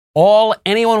All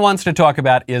anyone wants to talk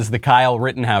about is the Kyle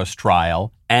Rittenhouse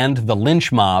trial and the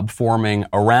lynch mob forming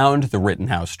around the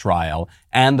Rittenhouse trial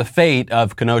and the fate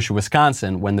of Kenosha,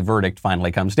 Wisconsin when the verdict finally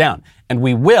comes down. And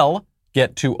we will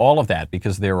get to all of that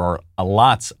because there are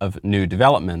lots of new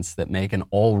developments that make an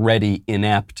already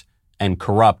inept and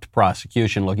corrupt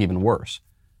prosecution look even worse.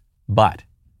 But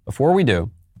before we do,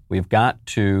 we've got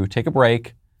to take a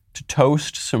break to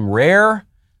toast some rare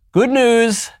good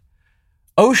news.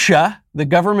 OSHA, the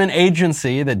government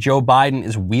agency that Joe Biden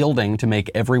is wielding to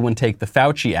make everyone take the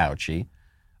Fauci ouchie,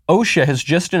 OSHA has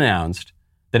just announced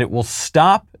that it will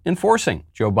stop enforcing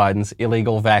Joe Biden's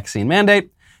illegal vaccine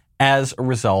mandate as a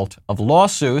result of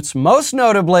lawsuits, most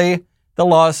notably the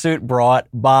lawsuit brought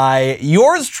by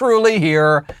yours truly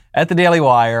here at the Daily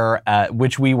Wire,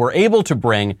 which we were able to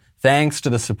bring thanks to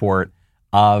the support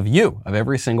of you, of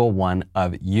every single one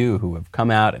of you who have come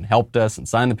out and helped us and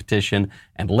signed the petition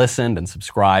and listened and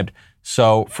subscribed.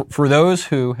 So for those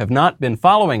who have not been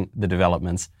following the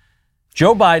developments,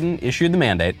 Joe Biden issued the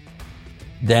mandate.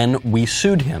 Then we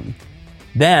sued him.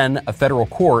 Then a federal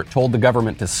court told the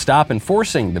government to stop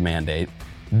enforcing the mandate.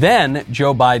 Then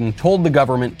Joe Biden told the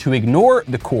government to ignore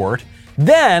the court.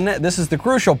 Then, this is the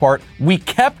crucial part, we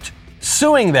kept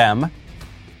suing them.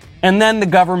 And then the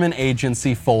government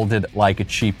agency folded like a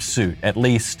cheap suit, at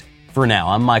least for now.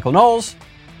 I'm Michael Knowles.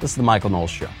 This is The Michael Knowles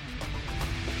Show.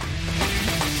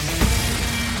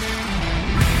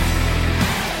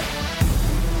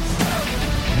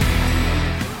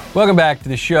 Welcome back to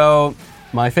the show.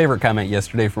 My favorite comment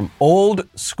yesterday from Old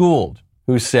Schooled,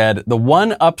 who said, the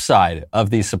one upside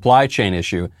of the supply chain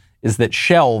issue is that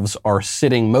shelves are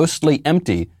sitting mostly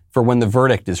empty for when the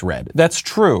verdict is read. That's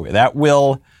true. That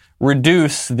will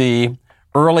reduce the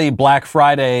early Black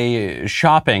Friday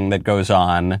shopping that goes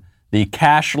on, the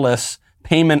cashless,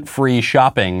 payment-free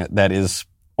shopping that is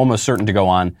almost certain to go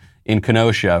on in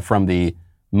Kenosha from the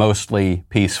mostly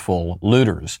peaceful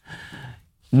looters.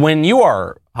 When you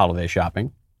are holiday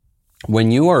shopping,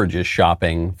 when you are just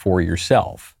shopping for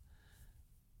yourself,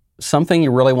 something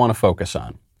you really want to focus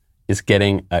on is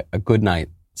getting a good night's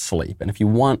sleep. And if you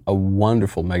want a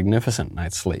wonderful, magnificent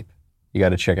night's sleep, you got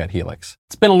to check out Helix.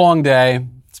 It's been a long day.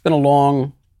 It's been a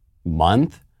long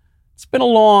month. It's been a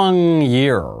long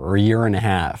year or year and a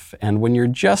half. And when you're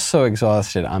just so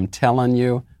exhausted, I'm telling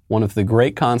you, one of the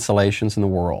great consolations in the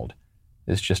world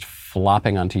is just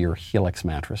flopping onto your Helix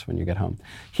mattress when you get home.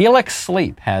 Helix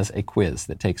Sleep has a quiz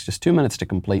that takes just 2 minutes to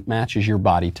complete, matches your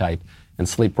body type and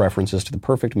sleep preferences to the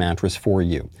perfect mattress for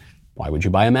you. Why would you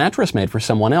buy a mattress made for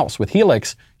someone else? With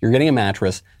Helix, you're getting a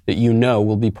mattress that you know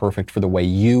will be perfect for the way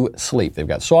you sleep. They've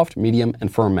got soft, medium, and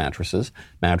firm mattresses.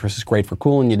 Mattress is great for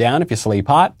cooling you down if you sleep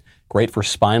hot. Great for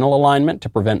spinal alignment to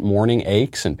prevent morning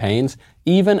aches and pains.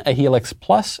 Even a Helix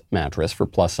Plus mattress for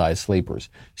plus-size sleepers.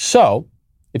 So,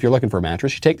 if you're looking for a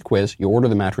mattress, you take the quiz, you order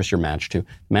the mattress you're matched to. The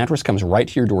mattress comes right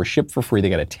to your door, shipped for free. They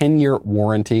got a 10-year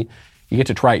warranty. You get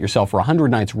to try it yourself for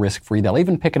 100 nights risk-free. They'll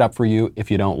even pick it up for you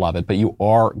if you don't love it, but you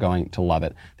are going to love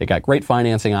it. They got great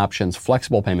financing options,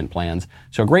 flexible payment plans,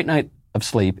 so a great night of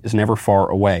sleep is never far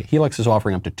away. Helix is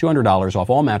offering up to $200 off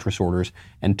all mattress orders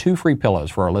and 2 free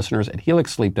pillows for our listeners at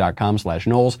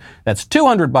helixsleep.com/Knowles. That's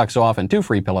 $200 off and 2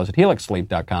 free pillows at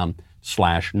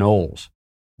helixsleep.com/Knowles.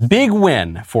 Big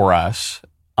win for us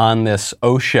on this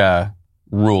OSHA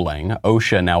ruling.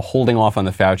 OSHA now holding off on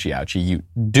the Fauci ouchie. You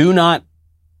do not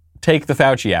take the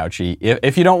Fauci ouchie.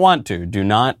 If you don't want to, do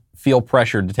not feel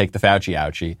pressured to take the Fauci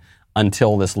ouchie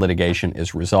until this litigation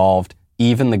is resolved.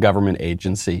 Even the government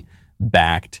agency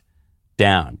backed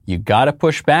down. You got to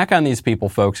push back on these people,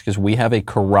 folks, because we have a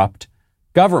corrupt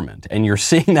government. And you're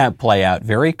seeing that play out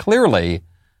very clearly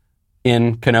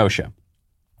in Kenosha.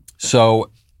 So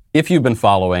if you've been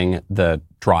following the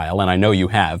trial, and I know you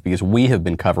have because we have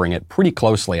been covering it pretty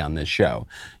closely on this show,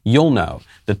 you'll know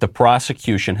that the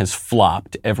prosecution has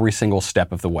flopped every single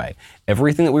step of the way.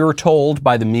 Everything that we were told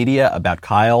by the media about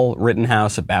Kyle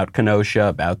Rittenhouse, about Kenosha,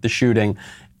 about the shooting,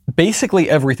 basically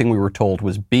everything we were told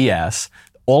was BS.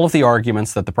 All of the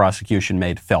arguments that the prosecution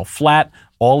made fell flat.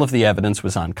 All of the evidence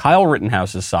was on Kyle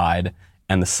Rittenhouse's side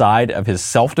and the side of his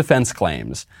self-defense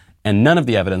claims, and none of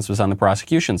the evidence was on the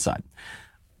prosecution's side.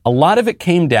 A lot of it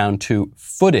came down to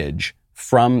footage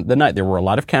from the night. There were a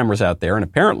lot of cameras out there, and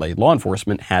apparently law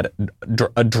enforcement had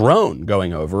a drone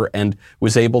going over and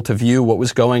was able to view what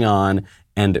was going on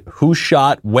and who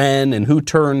shot when and who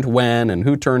turned when and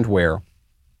who turned where.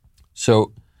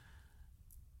 So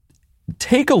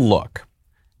take a look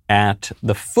at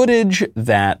the footage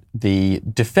that the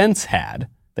defense had,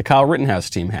 the Kyle Rittenhouse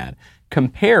team had,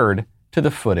 compared to the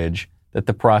footage that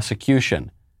the prosecution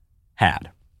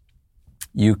had.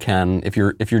 you can, if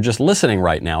you're just listening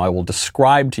right now, I will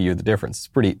describe to you the difference. It's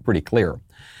pretty clear.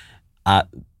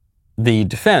 The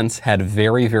defense had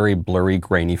very, very blurry,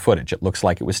 grainy footage. It looks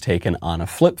like it was taken on a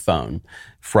flip phone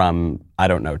from,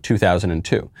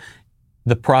 2002.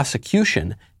 The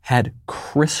prosecution had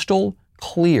crystal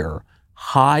clear,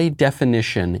 high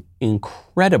definition,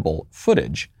 incredible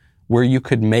footage where you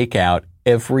could make out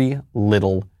every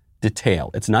little detail.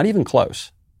 It's not even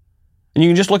close. And you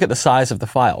can just look at the size of the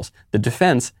files. The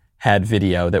defense had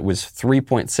video that was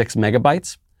 3.6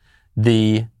 megabytes.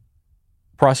 The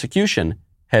prosecution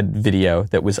had video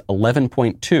that was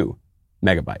 11.2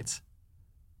 megabytes.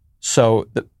 So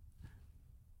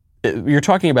you're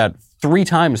talking about 3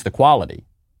 times the quality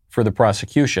for the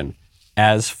prosecution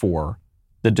as for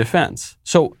the defense.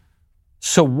 So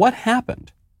what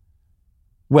happened?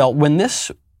 Well, when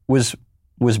this was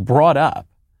brought up,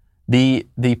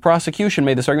 the prosecution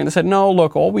made this argument. They said, no,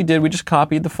 look, all we did, we just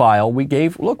copied the file. We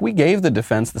gave the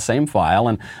defense the same file.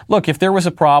 And look, if there was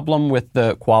a problem with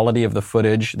the quality of the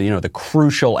footage, the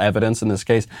crucial evidence in this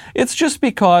case, it's just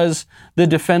because the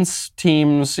defense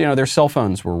teams, their cell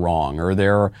phones were wrong or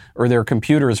their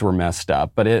computers were messed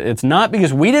up. But it's not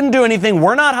because we didn't do anything.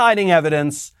 We're not hiding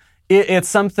evidence. It's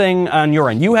something on your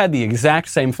end. You had the exact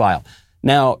same file.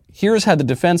 Now, here's how the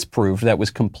defense proved that was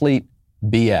complete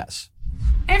BS.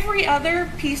 Every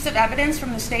other piece of evidence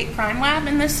from the state crime lab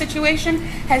in this situation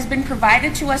has been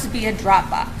provided to us via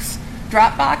Dropbox.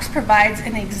 Dropbox provides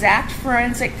an exact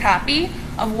forensic copy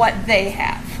of what they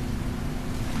have.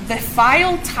 The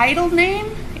file title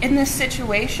name in this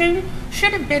situation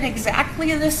should have been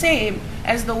exactly the same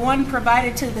as the one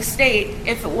provided to the state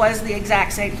if it was the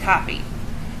exact same copy.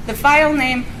 The file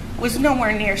name was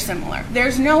nowhere near similar.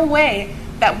 There's no way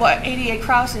that what ADA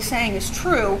Krause is saying is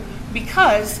true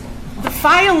because the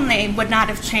file name would not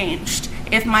have changed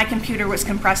if my computer was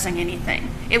compressing anything.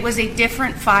 It was a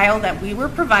different file that we were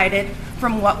provided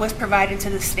from what was provided to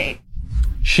the state.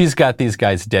 She's got these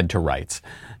guys dead to rights.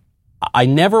 I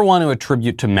never want to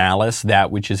attribute to malice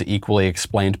that which is equally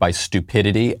explained by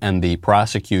stupidity, and the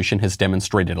prosecution has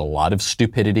demonstrated a lot of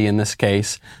stupidity in this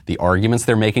case. The arguments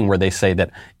they're making where they say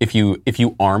that if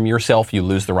you arm yourself, you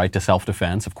lose the right to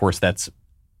self-defense. Of course, that's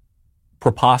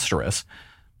preposterous.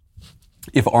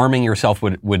 If arming yourself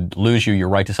would lose you your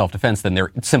right to self-defense, then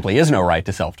there simply is no right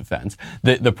to self-defense.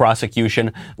 The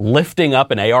prosecution lifting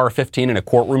up an AR-15 in a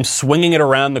courtroom, swinging it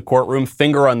around the courtroom,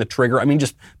 finger on the trigger. I mean,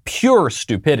 just pure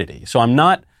stupidity. So I'm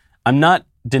not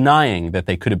denying that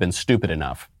they could have been stupid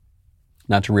enough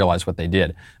not to realize what they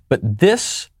did. But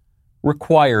this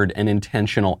required an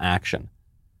intentional action.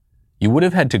 You would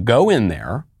have had to go in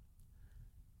there.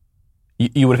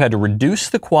 You would have had to reduce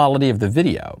the quality of the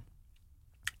video.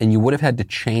 And you would have had to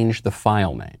change the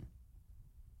file name.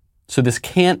 So this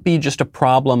can't be just a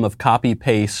problem of copy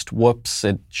paste. Whoops,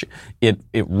 it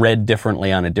read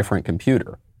differently on a different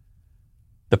computer.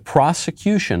 The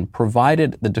prosecution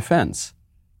provided the defense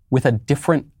with a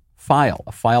different file,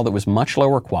 a file that was much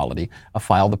lower quality, a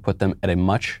file that put them at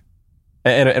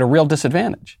a real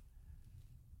disadvantage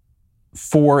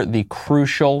for the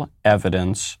crucial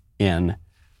evidence in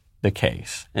the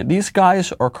case. And these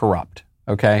guys are corrupt.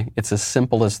 Okay? It's as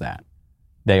simple as that.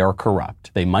 They are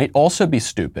corrupt. They might also be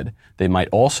stupid. They might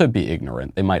also be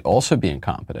ignorant. They might also be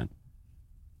incompetent.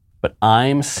 But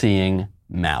I'm seeing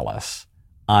malice.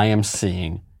 I am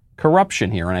seeing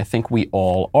corruption here, and I think we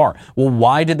all are. Well,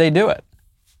 why did they do it?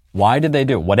 Why did they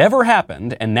do it? Whatever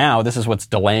happened, and now this is what's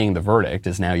delaying the verdict,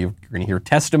 is now you're going to hear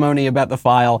testimony about the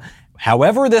file.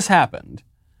 However this happened,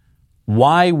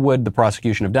 why would the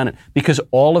prosecution have done it? Because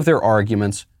all of their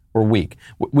arguments were weak.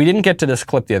 We didn't get to this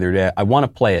clip the other day. I want to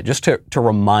play it just to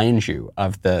remind you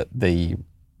of the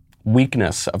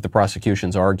weakness of the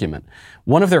prosecution's argument.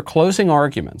 One of their closing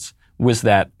arguments was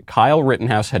that Kyle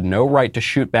Rittenhouse had no right to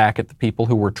shoot back at the people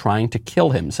who were trying to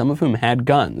kill him, some of whom had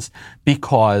guns,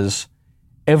 because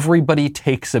everybody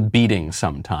takes a beating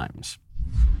sometimes.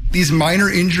 These minor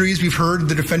injuries we've heard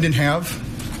the defendant have,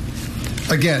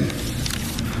 again,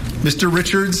 Mr.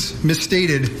 Richards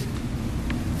misstated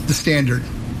the standard.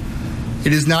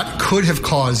 It is not could have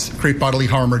caused great bodily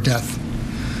harm or death.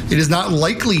 It is not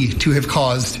likely to have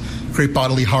caused great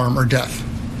bodily harm or death.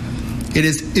 It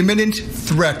is imminent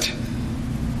threat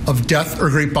of death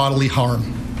or great bodily harm.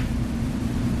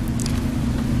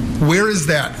 Where is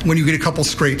that when you get a couple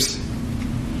scrapes?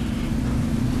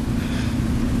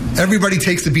 Everybody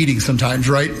takes a beating sometimes,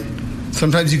 right?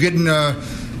 Sometimes you get in a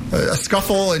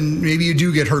scuffle and maybe you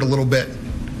do get hurt a little bit.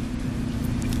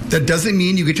 That doesn't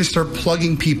mean you get to start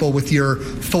plugging people with your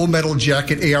full metal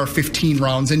jacket AR-15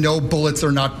 rounds, and no, bullets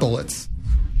are not bullets.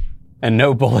 And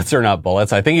no bullets are not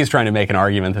bullets. I think he's trying to make an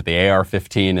argument that the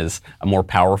AR-15 is a more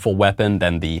powerful weapon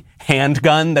than the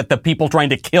handgun that the people trying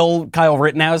to kill Kyle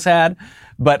Rittenhouse had.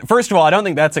 But first of all, I don't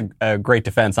think that's a great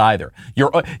defense either.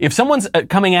 If someone's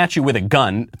coming at you with a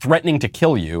gun, threatening to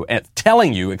kill you, and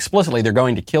telling you explicitly they're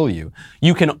going to kill you,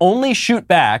 you can only shoot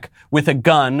back with a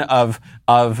gun of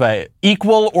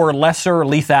equal or lesser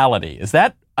lethality. Is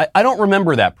that? I don't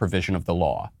remember that provision of the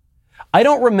law. I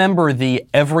don't remember the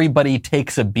everybody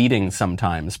takes a beating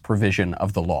sometimes provision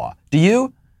of the law. Do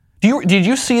you? Did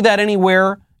you see that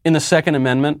anywhere in the Second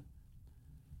Amendment?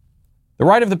 The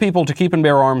right of the people to keep and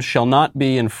bear arms shall not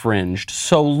be infringed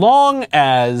so long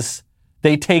as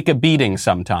they take a beating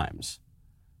sometimes.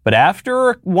 But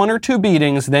after one or two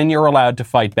beatings, then you're allowed to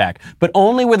fight back. But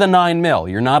only with a 9mm.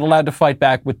 You're not allowed to fight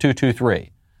back with .223.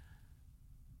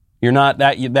 You're not,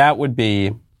 that would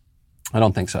be, I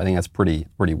don't think so. I think that's pretty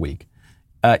weak.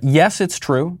 Yes, it's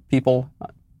true. People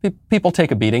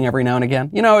take a beating every now and again.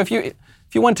 You know, if you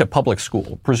went to public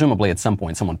school, presumably at some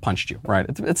point someone punched you, right?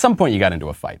 At some point you got into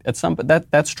a fight.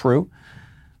 That's true.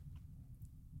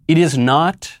 It is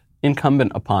not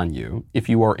incumbent upon you, if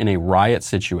you are in a riot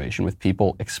situation with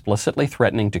people explicitly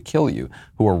threatening to kill you,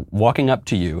 who are walking up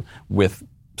to you with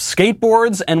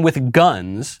skateboards and with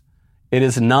guns, it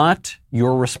is not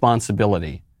your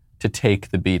responsibility to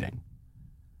take the beating.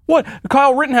 What?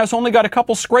 Kyle Rittenhouse only got a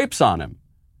couple scrapes on him.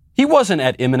 He wasn't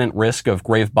at imminent risk of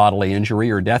grave bodily injury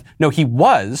or death. No, he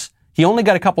was. He only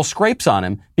got a couple scrapes on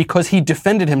him because he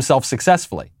defended himself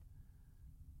successfully.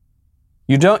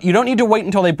 You don't need to wait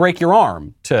until they break your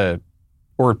arm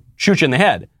or shoot you in the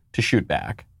head to shoot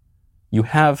back. You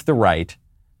have the right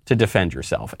to defend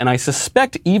yourself. And I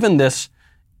suspect even this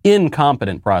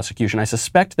incompetent prosecution, I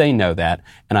suspect they know that,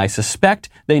 and I suspect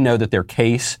they know that their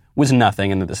case was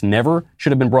nothing and that this never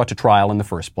should have been brought to trial in the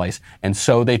first place, and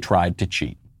so they tried to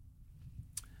cheat.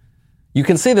 You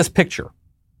can see this picture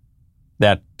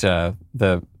that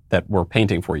we're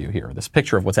painting for you here, this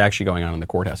picture of what's actually going on in the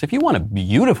courthouse. If you want a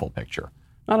beautiful picture,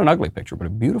 not an ugly picture, but a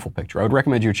beautiful picture, I would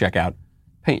recommend you check out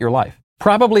Paint Your Life.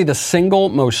 Probably the single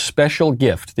most special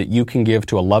gift that you can give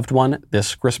to a loved one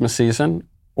this Christmas season,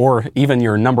 or even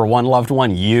your number one loved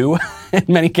one, you, in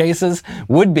many cases,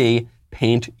 would be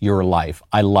Paint Your Life.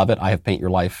 I love it. I have Paint Your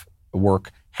Life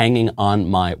work hanging on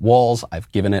my walls.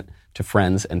 I've given it to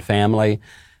friends and family.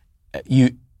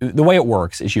 The way it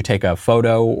works is you take a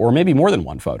photo, or maybe more than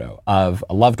one photo, of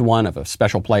a loved one, of a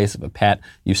special place, of a pet.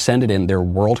 You send it in. Their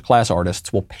world-class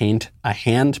artists will paint a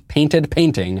hand-painted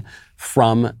painting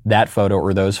from that photo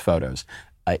or those photos.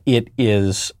 It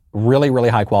is really, really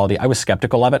high quality. I was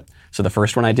skeptical of it. So the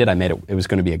first one I did, I made it was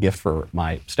going to be a gift for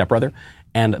my stepbrother.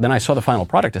 And then I saw the final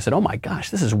product. I said, oh my gosh,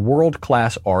 this is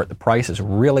world-class art. The price is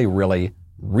really, really,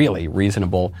 really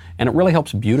reasonable, and it really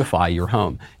helps beautify your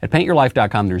home. At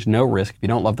paintyourlife.com, there's no risk. If you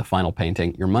don't love the final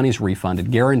painting, your money's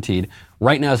refunded, guaranteed.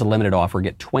 Right now is a limited offer.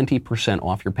 Get 20%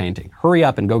 off your painting. Hurry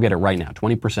up and go get it right now.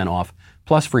 20% off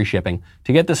plus free shipping.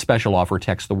 To get this special offer,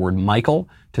 text the word Michael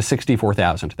to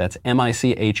 64,000. That's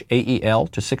MICHAEL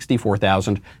to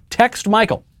 64,000. Text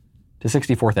Michael to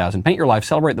 64,000. Paint Your Life.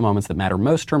 Celebrate the moments that matter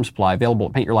most. Terms apply. Available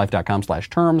at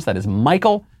paintyourlife.com/terms. That is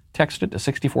Michael. Text it to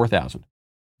 64,000.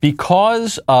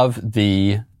 Because of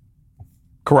the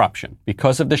corruption,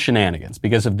 because of the shenanigans,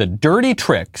 because of the dirty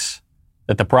tricks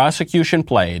that the prosecution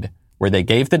played, where they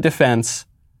gave the defense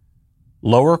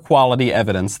lower quality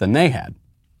evidence than they had,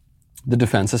 the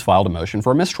defense has filed a motion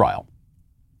for a mistrial.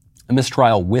 A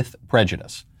mistrial with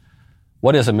prejudice.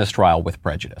 What is a mistrial with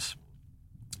prejudice?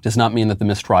 Does not mean that the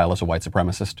mistrial is a white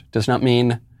supremacist. Does not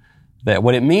mean that.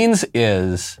 What it means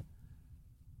is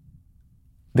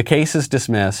the case is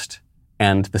dismissed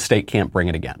and the state can't bring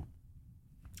it again.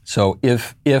 So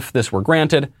if this were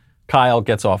granted, Kyle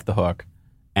gets off the hook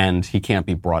and he can't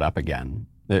be brought up again.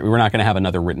 We're not going to have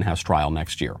another Rittenhouse trial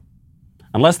next year.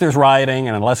 Unless there's rioting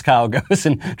and unless Kyle goes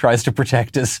and tries to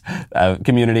protect his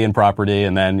community and property,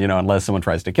 and then, unless someone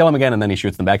tries to kill him again and then he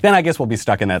shoots them back, then I guess we'll be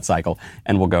stuck in that cycle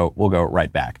and we'll go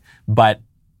right back. But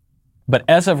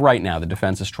as of right now, the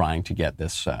defense is trying to get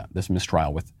this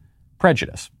mistrial with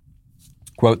prejudice.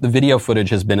 Quote, the video footage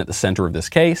has been at the center of this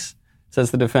case, says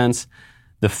the defense.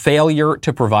 The failure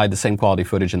to provide the same quality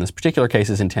footage in this particular case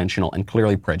is intentional and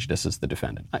clearly prejudices the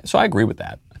defendant. So I agree with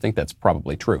that. I think that's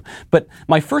probably true. But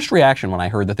my first reaction when I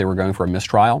heard that they were going for a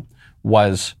mistrial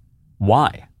was,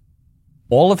 why?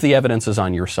 All of the evidence is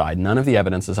on your side. None of the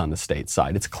evidence is on the state's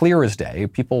side. It's clear as day.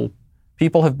 People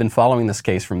have been following this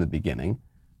case from the beginning.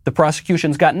 The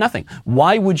prosecution's got nothing.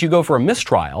 Why would you go for a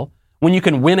mistrial when you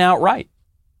can win outright?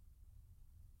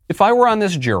 If I were on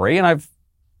this jury, and I've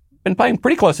been paying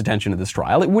pretty close attention to this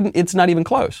trial, it's not even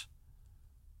close.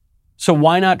 So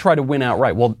why not try to win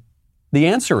outright? Well, the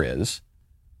answer is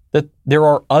that there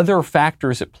are other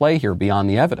factors at play here beyond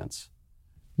the evidence.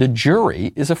 The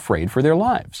jury is afraid for their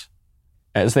lives,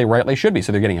 as they rightly should be.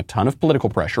 So they're getting a ton of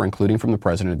political pressure, including from the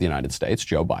President of the United States,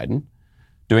 Joe Biden,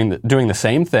 doing the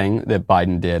same thing that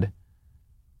Biden did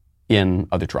in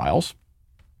other trials,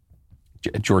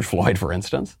 George Floyd, for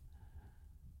instance.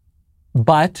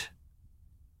 But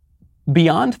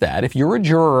beyond that, if you're a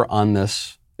juror on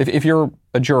this, if you're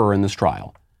a juror in this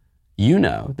trial, you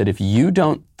know that if you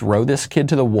don't throw this kid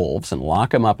to the wolves and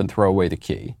lock him up and throw away the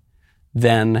key,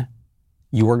 then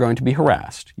you are going to be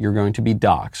harassed. You're going to be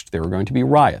doxxed. There are going to be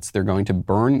riots. They're going to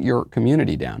burn your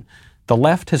community down. The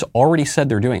left has already said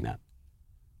they're doing that.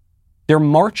 They're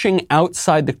marching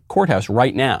outside the courthouse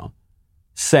right now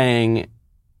saying,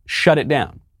 shut it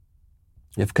down.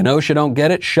 If Kenosha don't get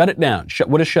it, shut it down.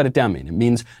 What does shut it down mean? It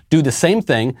means do the same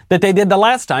thing that they did the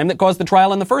last time that caused the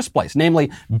trial in the first place, namely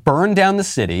burn down the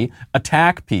city,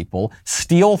 attack people,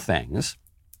 steal things.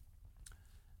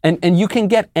 And you can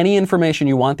get any information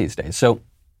you want these days. So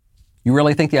you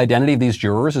really think the identity of these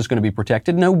jurors is going to be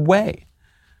protected? No way.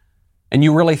 And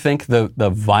you really think the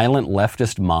violent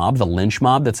leftist mob, the lynch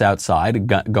mob that's outside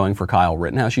going for Kyle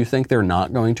Rittenhouse, you think they're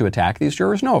not going to attack these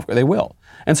jurors? No, they will.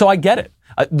 And so I get it.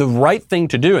 The right thing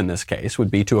to do in this case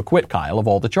would be to acquit Kyle of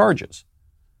all the charges.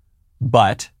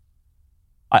 But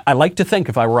I like to think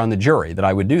if I were on the jury that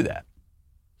I would do that.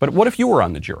 But what if you were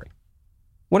on the jury?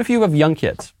 What if you have young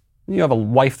kids? You have a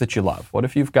wife that you love. What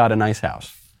if you've got a nice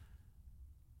house?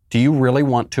 Do you really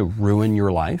want to ruin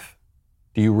your life?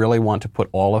 Do you really want to put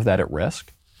all of that at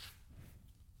risk?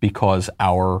 Because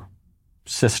our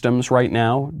systems right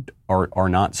now are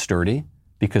not sturdy?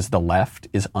 Because the left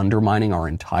is undermining our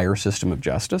entire system of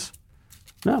justice?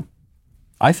 No.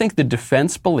 I think the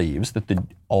defense believes that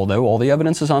although all the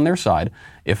evidence is on their side,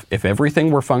 if everything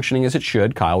were functioning as it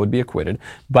should, Kyle would be acquitted.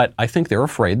 But I think they're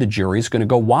afraid the jury's going to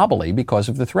go wobbly because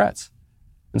of the threats.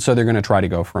 And so they're going to try to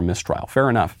go for a mistrial. Fair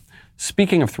enough.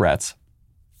 Speaking of threats,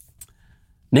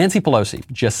 Nancy Pelosi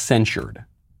just censured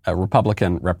a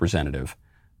Republican representative,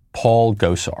 Paul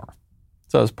Gosar.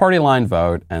 So it's party line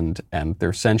vote, and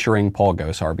they're censuring Paul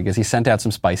Gosar because he sent out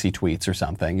some spicy tweets or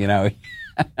something. You know,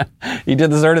 he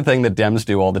did the sort of thing that Dems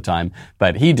do all the time,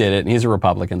 but he did it, and he's a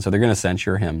Republican, so they're going to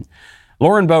censure him.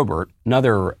 Lauren Boebert,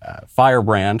 another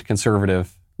firebrand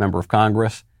conservative member of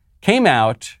Congress, came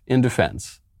out in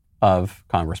defense of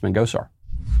Congressman Gosar.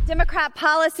 Democrat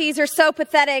policies are so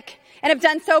pathetic and have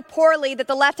done so poorly that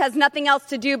the left has nothing else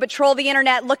to do but troll the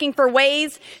internet looking for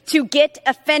ways to get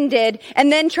offended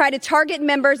and then try to target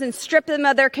members and strip them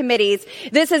of their committees.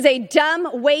 This is a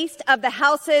dumb waste of the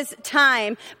House's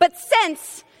time. But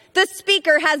since the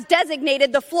Speaker has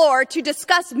designated the floor to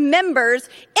discuss members'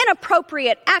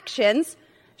 inappropriate actions,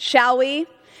 shall we?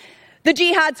 The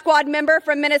Jihad Squad member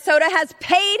from Minnesota has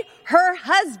paid her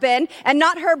husband, and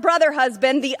not her brother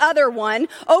husband, the other one,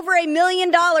 over $1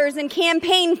 million in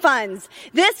campaign funds.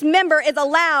 This member is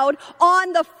allowed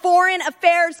on the Foreign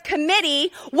Affairs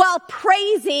Committee while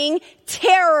praising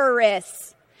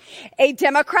terrorists. A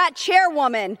Democrat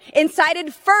chairwoman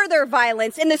incited further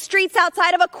violence in the streets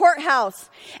outside of a courthouse.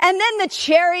 And then the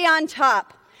cherry on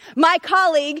top. My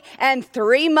colleague and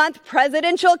 3-month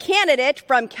presidential candidate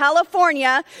from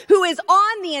California, who is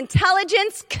on the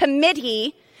Intelligence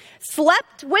Committee,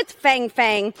 slept with Fang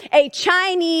Fang, a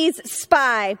Chinese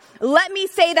spy. Let me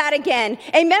say that again.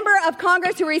 A member of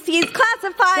Congress who receives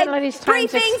classified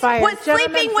briefings was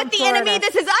sleeping with the enemy.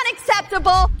 This is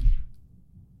unacceptable.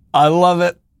 I love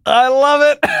it. I love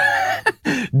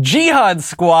it. Jihad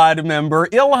Squad member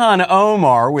Ilhan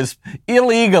Omar was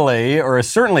illegally, or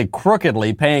certainly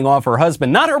crookedly, paying off her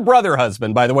husband. Not her brother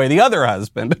husband, by the way, the other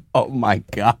husband. Oh my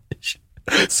gosh.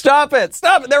 Stop it.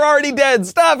 Stop it. They're already dead.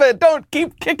 Stop it. Don't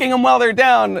keep kicking them while they're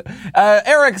down.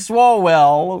 Eric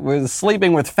Swalwell was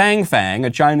sleeping with Fang Fang,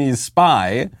 a Chinese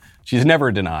spy. She's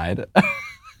never denied.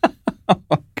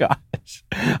 Oh gosh.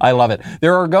 I love it.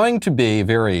 There are going to be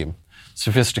very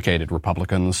sophisticated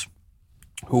Republicans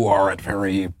who are at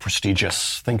very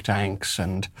prestigious think tanks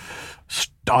and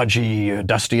stodgy,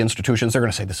 dusty institutions. They're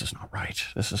going to say, this is not right.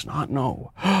 This is not,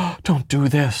 no. Don't do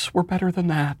this. We're better than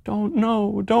that.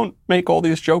 Don't make all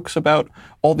these jokes about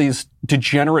all these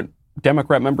degenerate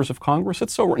Democrat members of Congress.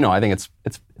 It's so, no, I think it's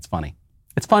funny.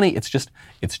 It's funny.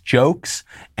 It's jokes,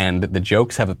 and the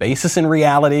jokes have a basis in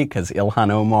reality because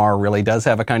Ilhan Omar really does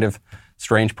have a kind of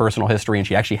strange personal history, and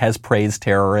she actually has praised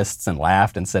terrorists and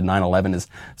laughed and said 9/11 is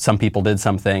some people did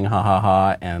something, ha ha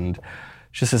ha, and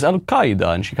she says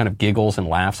Al-Qaeda, and she kind of giggles and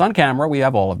laughs on camera. We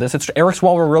have all of this. Eric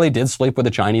Swalwell really did sleep with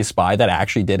a Chinese spy. That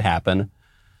actually did happen.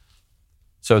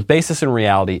 So basis in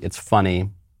reality, it's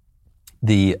funny.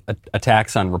 the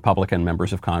attacks on Republican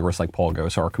members of Congress like Paul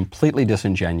Gosar are completely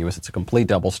disingenuous. It's a complete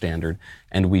double standard,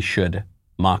 and we should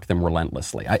mock them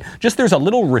relentlessly. There's a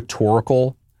little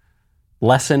rhetorical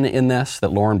lesson in this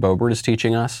that Lauren Boebert is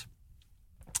teaching us.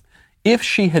 If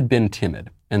she had been timid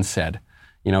and said,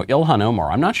 Ilhan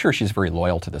Omar, I'm not sure she's very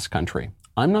loyal to this country.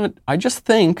 I just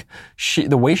think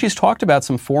the way she's talked about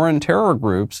some foreign terror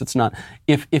groups, it's not,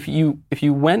 if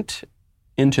you went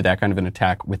into that kind of an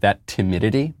attack with that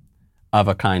timidity of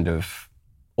a kind of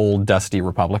old dusty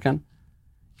Republican,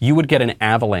 you would get an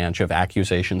avalanche of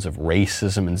accusations of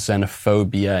racism and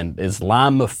xenophobia and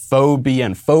Islamophobia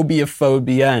and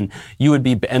phobia,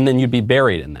 and then you'd be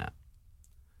buried in that.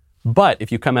 But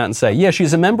if you come out and say, yeah,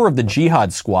 she's a member of the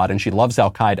Jihad Squad and she loves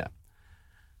Al-Qaeda,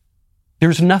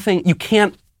 there's nothing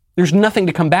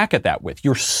to come back at that with.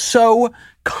 You're so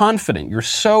confident.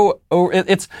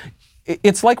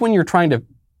 It's like when you're trying to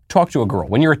talk to a girl.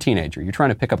 When you're a teenager, you're trying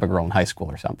to pick up a girl in high school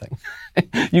or something.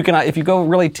 If you go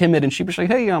really timid and sheepishly,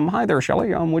 hey, hi there,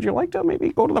 Shelley, would you like to maybe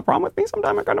go to the prom with me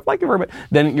sometime? I kind of like you very much.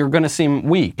 Then you're going to seem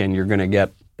weak and you're going to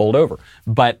get bowled over.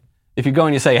 But if you go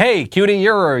and you say, hey, cutie,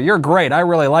 you're great. I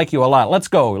really like you a lot. Let's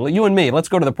go. You and me, let's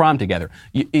go to the prom together.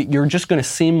 You're just going to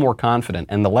seem more confident.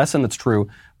 And the lesson that's true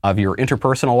of your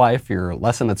interpersonal life, your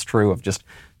lesson that's true of just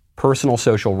personal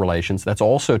social relations, that's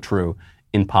also true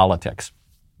in politics.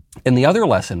 And the other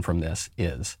lesson from this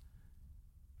is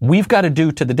we've got to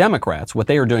do to the Democrats what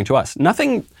they are doing to us.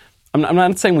 I'm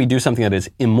not saying we do something that is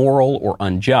immoral or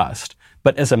unjust,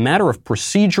 but as a matter of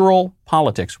procedural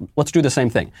politics, let's do the same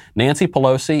thing. Nancy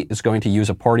Pelosi is going to use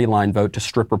a party line vote to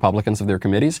strip Republicans of their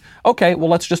committees. Okay, well,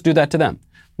 let's just do that to them.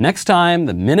 Next time,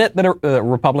 the minute that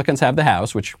Republicans have the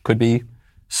House, which could be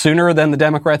sooner than the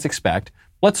Democrats expect,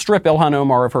 let's strip Ilhan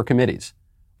Omar of her committees.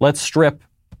 Let's strip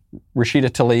Rashida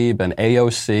Tlaib and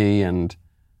AOC and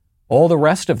all the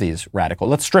rest of these radical.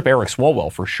 Let's strip Eric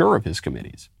Swalwell for sure of his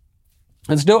committees.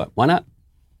 Let's do it. Why not?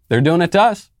 They're doing it to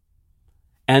us.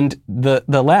 And the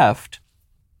left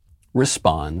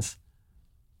responds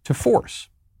to force.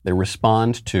 They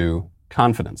respond to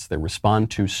confidence. They respond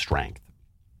to strength.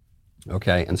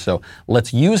 Okay? And so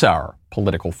let's use our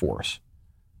political force.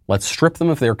 Let's strip them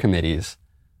of their committees.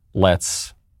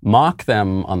 Let's mock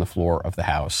them on the floor of the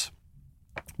House.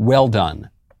 Well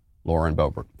done, Lauren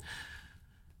Boebert.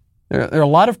 There are a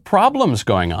lot of problems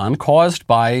going on caused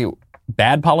by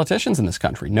bad politicians in this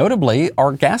country. Notably,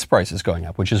 our gas prices going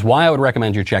up, which is why I would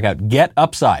recommend you check out Get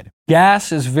Upside.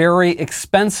 Gas is very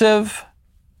expensive,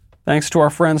 thanks to our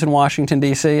friends in Washington,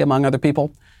 D.C., among other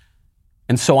people.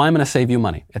 And so I'm going to save you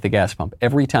money at the gas pump.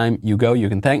 Every time you go, you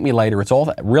can thank me later. It's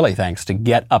all really thanks to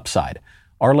Get Upside.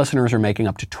 Our listeners are making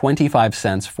up to 25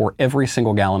 cents for every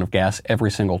single gallon of gas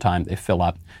every single time they fill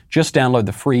up. Just download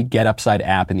the free Get Upside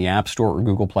app in the App Store or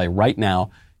Google Play right now.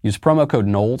 Use promo code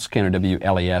Knowles,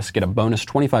 K-N-O-W-L-E-S. Get a bonus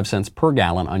 25 cents per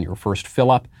gallon on your first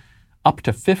fill up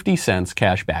to 50 cents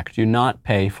cash back. Do not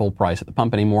pay full price at the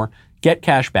pump anymore. Get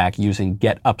cash back using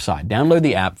Get Upside. Download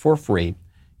the app for free.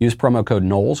 Use promo code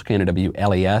Knowles,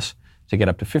 K-N-O-W-L-E-S, to get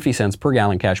up to 50 cents per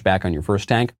gallon cash back on your first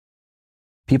tank.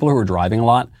 People who are driving a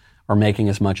lot are making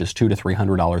as much as $200 to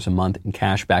 $300 a month in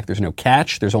cash back. There's no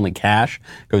catch. There's only cash.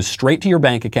 It goes straight to your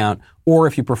bank account, or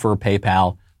if you prefer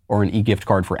PayPal or an e-gift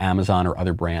card for Amazon or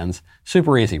other brands.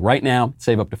 Super easy. Right now,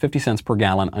 save up to 50 cents per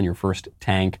gallon on your first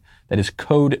tank. That is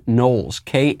code Knowles,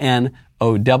 K-N-O-W-L-E-S,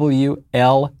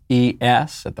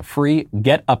 at the free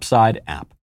Get Upside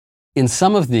app. In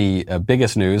some of the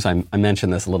biggest news, I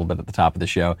mentioned this a little bit at the top of the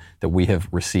show, that we have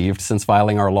received since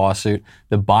filing our lawsuit,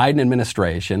 the Biden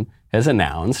administration has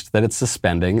announced that it's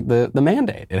suspending the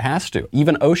mandate. It has to.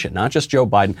 Even OSHA, not just Joe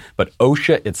Biden, but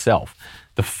OSHA itself.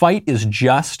 The fight is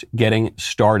just getting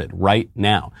started right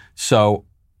now. So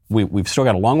we've still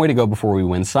got a long way to go before we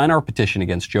win. Sign our petition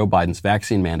against Joe Biden's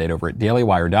vaccine mandate over at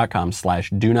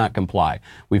dailywire.com/do-not-comply.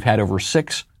 We've had over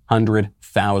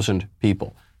 600,000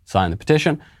 people sign the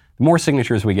petition. The more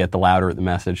signatures we get, the louder the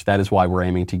message. That is why we're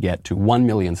aiming to get to 1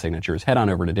 million signatures. Head on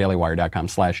over to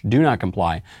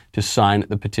dailywire.com/do-not-comply to sign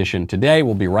the petition today.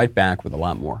 We'll be right back with a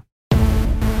lot more.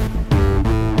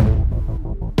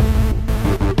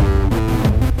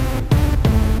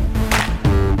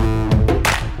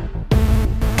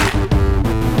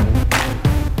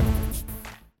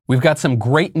 We've got some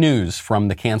great news from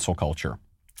the cancel culture.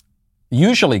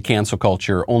 Usually cancel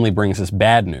culture only brings us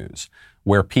bad news,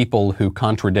 where people who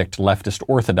contradict leftist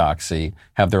orthodoxy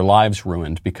have their lives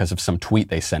ruined because of some tweet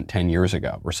they sent 10 years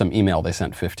ago or some email they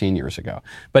sent 15 years ago.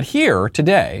 But here,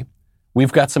 today,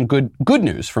 we've got some good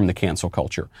news from the cancel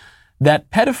culture.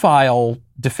 That pedophile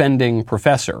defending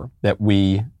professor that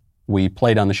we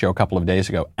played on the show a couple of days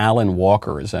ago, Alan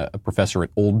Walker, is a professor at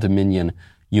Old Dominion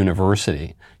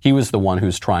University. He was the one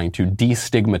who's trying to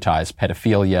destigmatize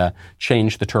pedophilia,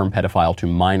 change the term pedophile to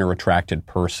minor attracted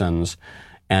persons,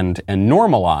 and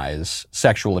normalize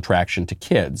sexual attraction to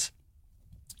kids.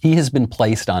 He has been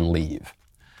placed on leave.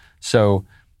 So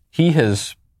he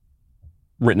has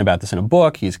written about this in a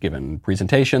book. He's given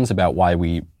presentations about why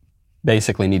we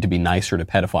basically need to be nicer to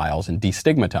pedophiles and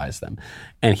destigmatize them.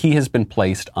 And he has been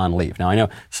placed on leave. Now, I know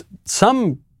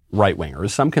some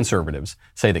right-wingers, some conservatives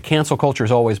say that cancel culture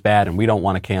is always bad and we don't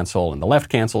want to cancel, and the left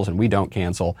cancels and we don't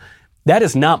cancel. That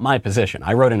is not my position.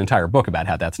 I wrote an entire book about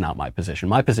how that's not my position.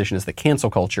 My position is that cancel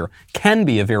culture can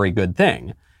be a very good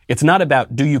thing. It's not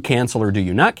about do you cancel or do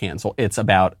you not cancel. It's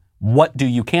about what do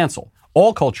you cancel.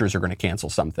 All cultures are going to cancel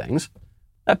some things.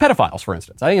 Pedophiles, for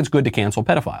instance. I think it's good to cancel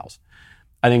pedophiles.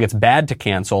 I think it's bad to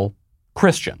cancel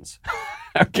Christians.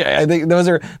 Okay, I think those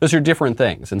are different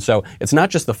things. And so it's not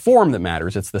just the form that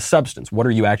matters, it's the substance. What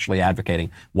are you actually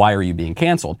advocating? Why are you being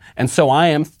canceled? And so I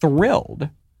am thrilled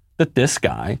that this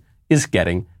guy is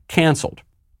getting canceled.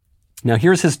 Now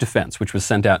here's his defense, which was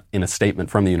sent out in a statement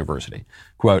from the university.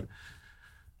 Quote,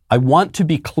 "I want to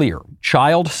be clear.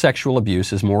 Child sexual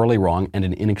abuse is morally wrong and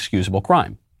an inexcusable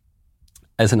crime.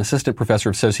 As an assistant professor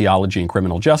of sociology and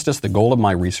criminal justice, the goal of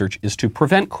my research is to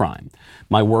prevent crime.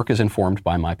 My work is informed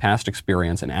by my past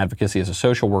experience and advocacy as a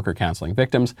social worker counseling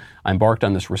victims. I embarked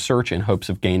on this research in hopes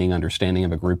of gaining understanding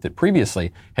of a group that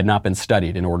previously had not been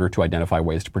studied in order to identify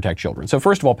ways to protect children." So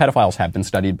first of all, pedophiles have been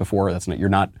studied before.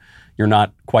 You're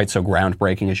not quite so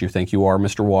groundbreaking as you think you are,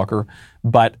 Mr. Walker.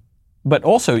 But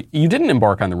also, you didn't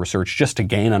embark on the research just to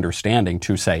gain understanding,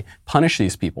 to say, punish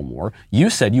these people more.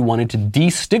 You said you wanted to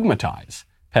destigmatize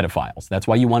pedophiles. That's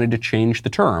why you wanted to change the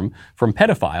term from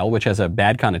pedophile, which has a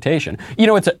bad connotation. You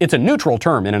know, it's a neutral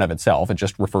term in and of itself. It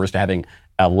just refers to having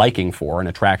a liking for, an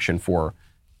attraction for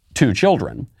two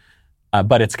children.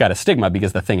 But it's got a stigma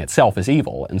because the thing itself is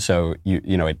evil. And so,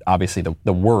 obviously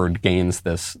the word gains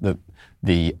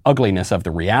the ugliness of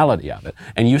the reality of it.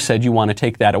 And you said you want to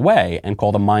take that away and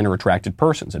call them minor attracted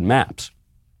persons in MAPS.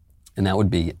 And that would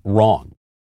be wrong.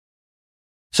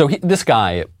 So this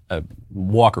guy,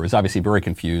 Walker, is obviously very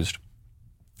confused.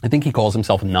 I think he calls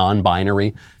himself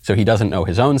non-binary, so he doesn't know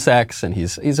his own sex, and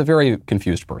he's a very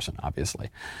confused person, obviously.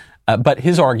 But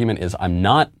his argument is, I'm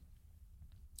not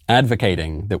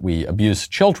advocating that we abuse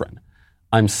children.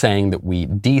 I'm saying that we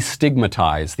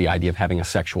destigmatize the idea of having a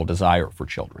sexual desire for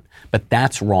children. But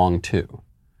that's wrong too.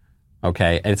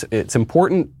 Okay? It's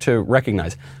important to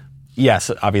recognize, yes,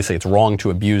 obviously it's wrong to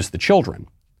abuse the children.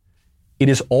 It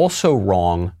is also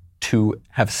wrong to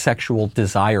have sexual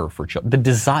desire for children. The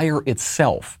desire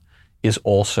itself is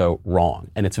also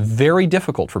wrong. And it's very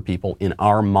difficult for people in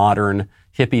our modern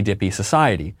hippy-dippy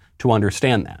society to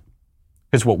understand that.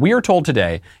 Because what we are told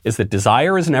today is that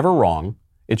desire is never wrong.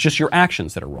 It's just your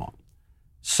actions that are wrong.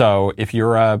 So if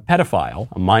you're a pedophile,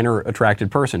 a minor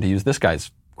attracted person, to use this guy's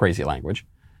crazy language,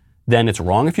 then it's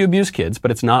wrong if you abuse kids,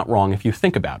 but it's not wrong if you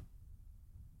think about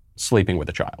sleeping with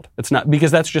a child. It's not,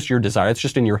 because that's just your desire. It's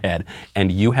just in your head,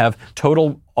 and you have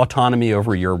total autonomy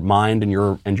over your mind and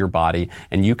your body,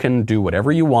 and you can do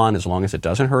whatever you want as long as it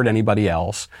doesn't hurt anybody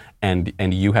else, and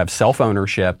you have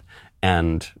self-ownership,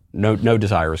 and no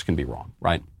desires can be wrong,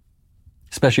 right?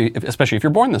 Especially if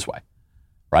you're born this way,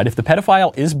 right? If the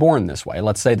pedophile is born this way,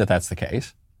 let's say that that's the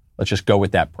case. Let's just go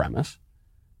with that premise.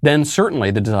 Then certainly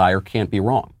the desire can't be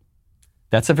wrong.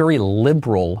 That's a very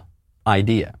liberal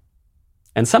idea.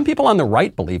 And some people on the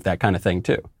right believe that kind of thing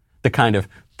too. The kind of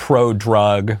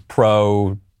pro-drug,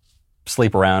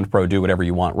 pro-sleep around, pro-do whatever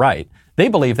you want right. They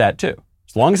believe that too.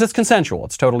 As long as it's consensual,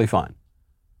 it's totally fine.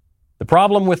 The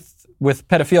problem with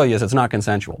pedophilia is it's not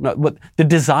consensual. No, but the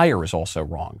desire is also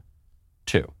wrong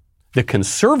too. The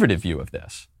conservative view of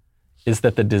this is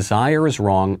that the desire is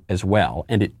wrong as well,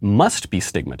 and it must be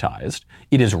stigmatized.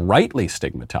 It is rightly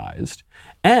stigmatized.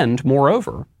 And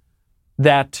moreover,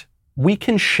 that we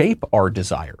can shape our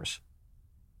desires.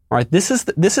 All right, this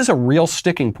is a real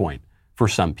sticking point for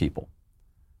some people.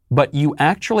 But you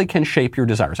actually can shape your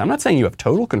desires. I'm not saying you have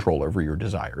total control over your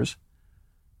desires,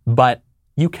 but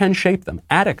you can shape them.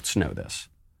 Addicts know this.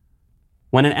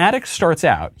 When an addict starts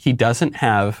out, he doesn't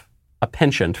have a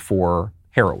penchant for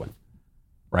heroin,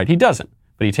 right? He doesn't.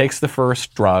 But he takes the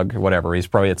first drug, whatever. He's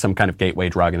probably at some kind of gateway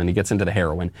drug, and then he gets into the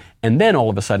heroin. And then all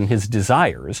of a sudden, his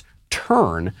desires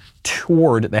turn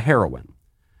toward the heroin.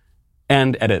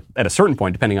 And at a certain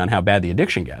point, depending on how bad the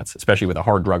addiction gets, especially with a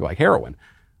hard drug like heroin,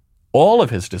 all of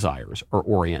his desires are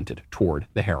oriented toward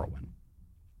the heroin.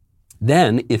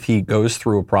 Then, if he goes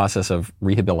through a process of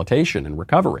rehabilitation and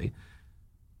recovery,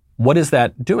 what is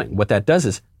that doing? What that does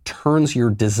is turns your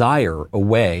desire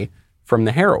away from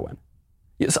the heroin.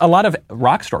 Yes, a lot of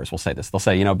rock stars will say this. They'll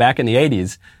say, back in the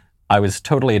 80s, I was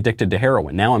totally addicted to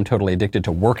heroin. Now I'm totally addicted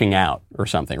to working out or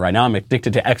something. Right now I'm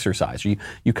addicted to exercise.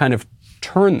 You kind of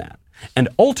turn that. And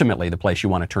ultimately, the place you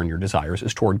want to turn your desires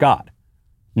is toward God.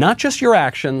 Not just your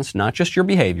actions, not just your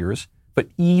behaviors, but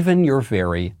even your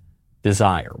very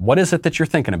desire. What is it that you're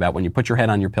thinking about when you put your head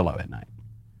on your pillow at night?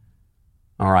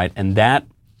 All right, and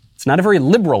it's not a very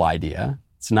liberal idea.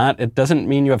 It doesn't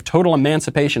mean you have total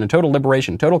emancipation and total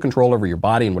liberation, total control over your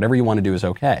body, and whatever you want to do is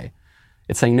okay.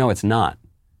 It's saying, no, it's not.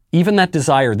 Even that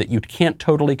desire that you can't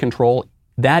totally control,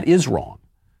 that is wrong.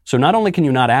 So not only can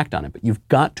you not act on it, but you've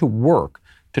got to work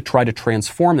to try to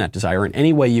transform that desire in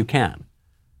any way you can.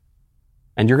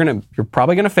 And you're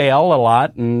probably gonna fail a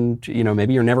lot, and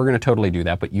maybe you're never gonna totally do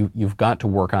that, but you've got to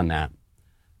work on that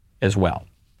as well.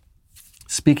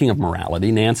 Speaking of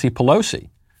morality, Nancy Pelosi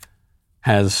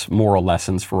has moral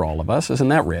lessons for all of us. Isn't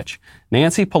that rich?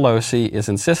 Nancy Pelosi is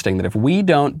insisting that if we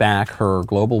don't back her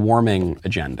global warming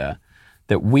agenda,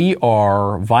 that we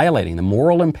are violating the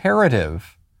moral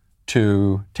imperative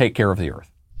to take care of the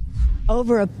earth.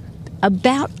 Over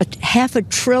about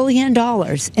 $500 billion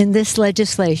in this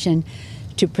legislation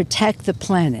to protect the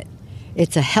planet.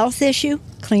 It's a health issue,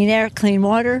 clean air, clean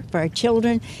water for our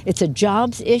children. It's a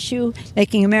jobs issue,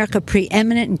 making America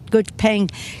preeminent in good-paying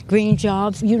green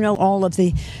jobs. All of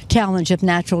the challenge of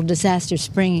natural disasters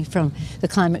springing from the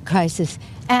climate crisis.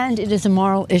 And it is a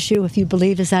moral issue, if you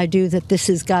believe, as I do, that this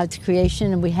is God's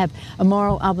creation and we have a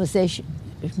moral obligation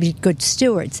to be good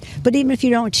stewards. But even if you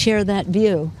don't share that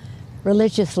view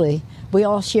religiously, we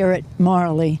all share it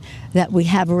morally, that we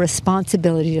have a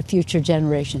responsibility to future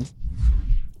generations.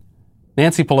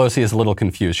 Nancy Pelosi is a little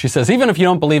confused. She says, even if you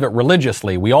don't believe it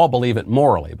religiously, we all believe it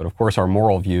morally. But of course, our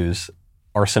moral views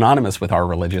are synonymous with our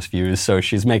religious views, so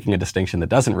she's making a distinction that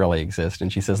doesn't really exist.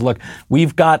 And she says, look,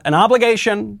 we've got an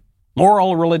obligation,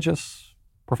 moral, religious,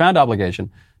 profound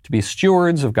obligation, to be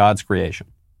stewards of God's creation.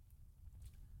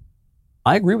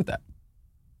 I agree with that.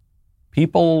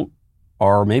 People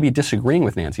are maybe disagreeing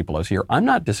with Nancy Pelosi here. I'm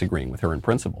not disagreeing with her in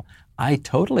principle. I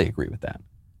totally agree with that.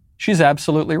 She's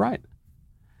absolutely right.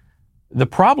 The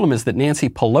problem is that Nancy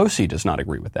Pelosi does not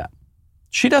agree with that.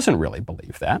 She doesn't really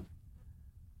believe that.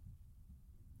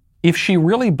 If she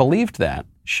really believed that,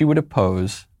 she would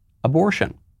oppose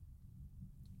abortion.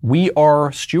 We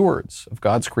are stewards of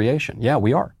God's creation. Yeah,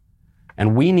 we are.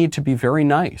 And we need to be very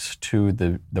nice to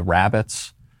the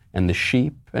rabbits and the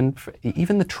sheep and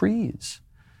even the trees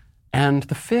and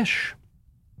the fish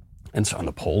and so on,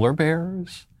 the polar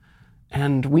bears.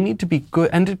 And we need to be good.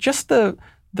 And just the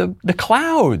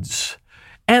clouds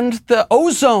and the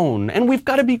ozone. And we've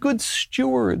got to be good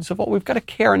stewards of all. We've got to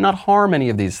care and not harm any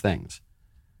of these things.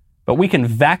 But we can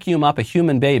vacuum up a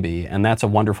human baby, and that's a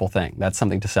wonderful thing. That's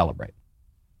something to celebrate.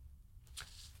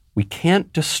 We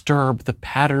can't disturb the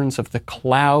patterns of the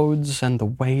clouds and the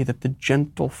way that the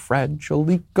gentle, fragile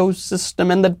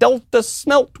ecosystem and the delta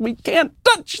smelt. We can't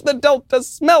touch the delta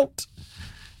smelt.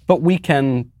 But we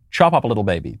can chop up a little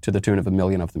baby to the tune of 1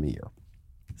 million of them a year.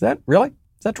 Is that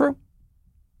true?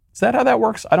 Is that how that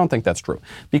works? I don't think that's true.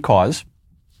 Because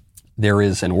there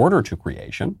is an order to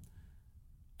creation,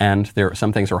 and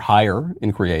some things are higher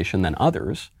in creation than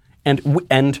others.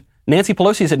 And Nancy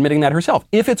Pelosi is admitting that herself.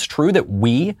 If it's true that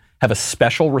we have a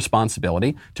special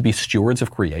responsibility to be stewards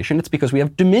of creation, it's because we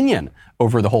have dominion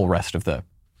over the whole rest of the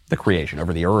creation,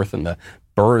 over the earth and the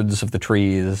birds of the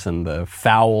trees and the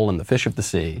fowl and the fish of the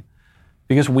sea,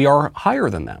 because we are higher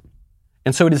than them.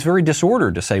 And so it is very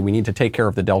disordered to say we need to take care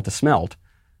of the delta smelt,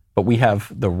 but we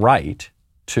have the right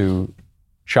to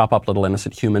chop up little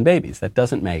innocent human babies. That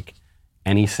doesn't make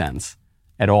any sense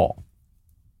at all.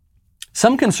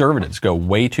 Some conservatives go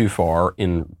way too far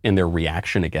in their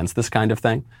reaction against this kind of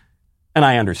thing. And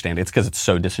I understand it's because it's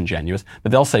so disingenuous,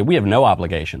 but they'll say we have no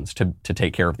obligations to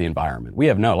take care of the environment.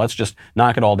 Let's just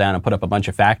knock it all down and put up a bunch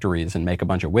of factories and make a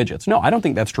bunch of widgets. No, I don't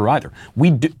think that's true either. We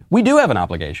do have an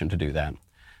obligation to do that.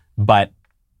 But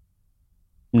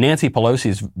Nancy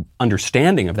Pelosi's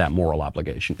understanding of that moral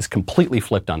obligation is completely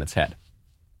flipped on its head.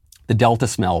 The delta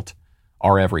smelt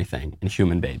are everything, and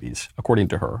human babies, according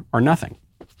to her, are nothing.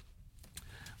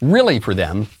 Really, for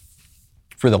them,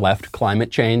 for the left,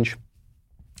 climate change,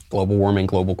 global warming,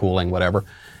 global cooling, whatever,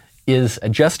 is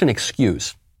just an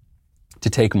excuse to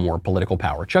take more political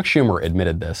power. Chuck Schumer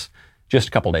admitted this just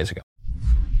a couple days ago.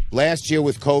 Last year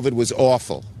with COVID was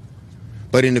awful.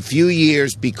 But in a few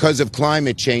years, because of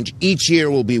climate change, each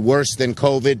year will be worse than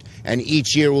COVID, and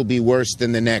each year will be worse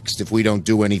than the next if we don't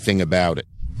do anything about it.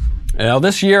 Well,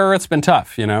 this year it's been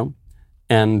tough,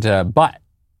 and but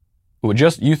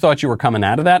you thought you were coming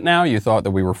out of that now? You thought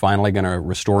that we were finally going to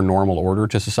restore normal order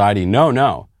to society?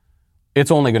 No.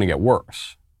 it's only going to get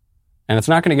worse. And it's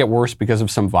not going to get worse because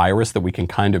of some virus that we can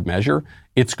kind of measure.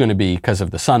 It's going to be because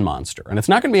of the sun monster. And it's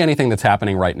not going to be anything that's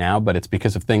happening right now, but it's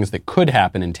because of things that could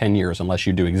happen in 10 years unless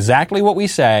you do exactly what we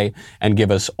say and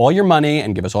give us all your money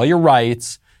and give us all your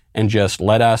rights and just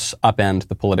let us upend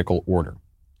the political order.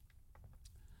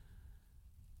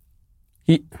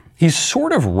 He's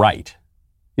sort of right.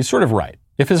 He's sort of right.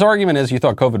 If his argument is you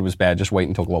thought COVID was bad, just wait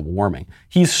until global warming.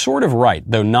 He's sort of right,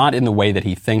 though not in the way that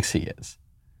he thinks he is.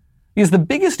 Because the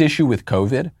biggest issue with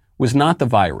COVID was not the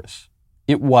virus.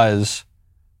 It was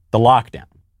the lockdown.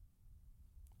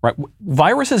 Right?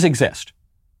 Viruses exist.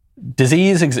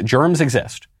 Germs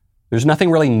exist. There's nothing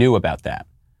really new about that.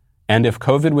 And if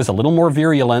COVID was a little more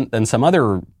virulent than some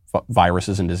other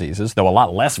viruses and diseases, though a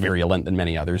lot less virulent than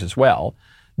many others as well,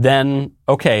 then,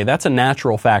 okay, that's a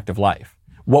natural fact of life.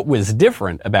 What was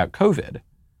different about COVID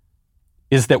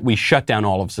is that we shut down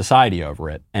all of society over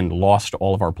it and lost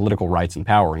all of our political rights and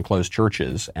power and closed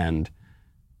churches and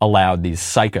allowed these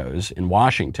psychos in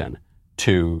Washington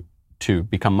to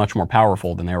become much more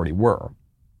powerful than they already were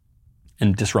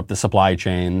and disrupt the supply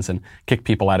chains and kick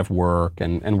people out of work.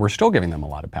 And we're still giving them a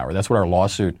lot of power. That's what our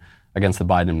lawsuit against the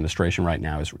Biden administration right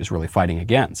now is really fighting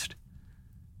against.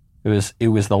 It was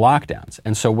the lockdowns.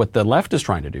 And so what the left is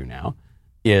trying to do now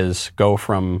is go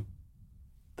from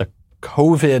the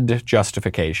COVID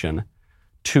justification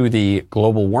to the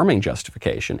global warming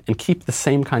justification and keep the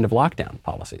same kind of lockdown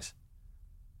policies.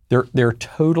 They're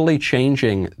totally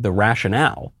changing the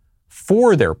rationale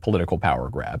for their political power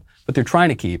grab, but they're trying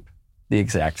to keep the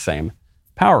exact same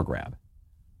power grab.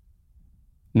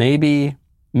 Maybe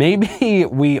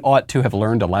we ought to have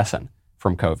learned a lesson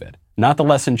from COVID. Not the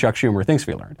lesson Chuck Schumer thinks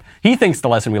we learned. He thinks the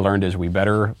lesson we learned is we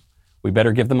better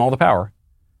give them all the power.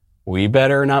 We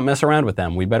better not mess around with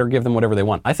them. We better give them whatever they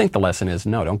want. I think the lesson is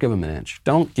no, don't give them an inch.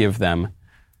 Don't give them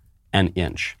an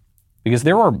inch. Because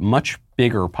there are much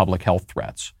bigger public health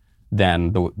threats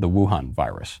than the Wuhan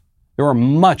virus. There are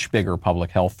much bigger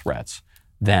public health threats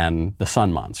than the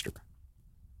sun monster.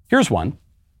 Here's one.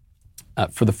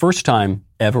 For the first time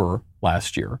ever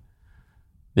last year,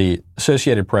 the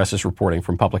Associated Press is reporting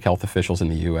from public health officials in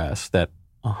the U.S. that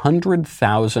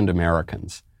 100,000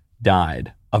 Americans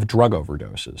died of drug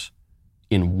overdoses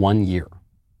in 1 year.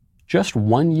 Just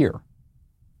 1 year.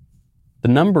 The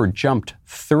number jumped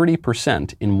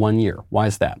 30% in 1 year. Why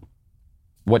is that?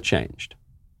 What changed?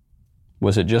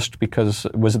 Was it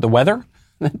the weather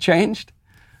that changed?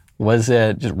 Was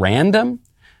it just random?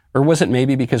 Or was it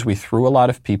maybe because we threw a lot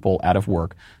of people out of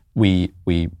work? We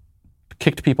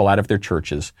kicked people out of their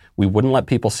churches. We wouldn't let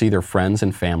people see their friends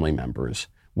and family members.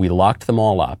 We locked them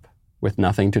all up with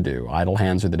nothing to do. Idle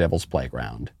hands are the devil's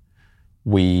playground.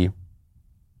 We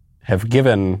have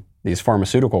given these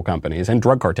pharmaceutical companies and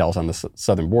drug cartels on the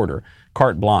southern border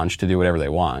carte blanche to do whatever they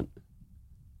want.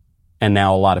 And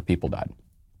now a lot of people died.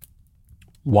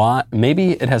 Why?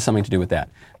 Maybe it has something to do with that.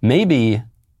 Maybe,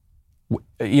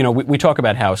 we talk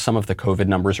about how some of the COVID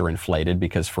numbers are inflated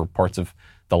because for parts of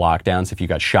the lockdowns, if you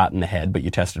got shot in the head but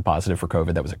you tested positive for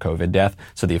COVID, that was a COVID death.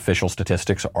 So the official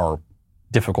statistics are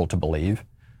difficult to believe.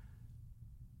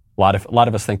 A lot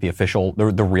of us think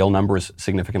the real number is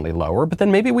significantly lower, but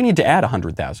then maybe we need to add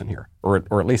 100,000 here, or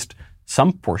at least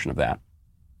some portion of that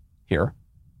here,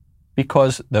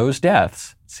 because those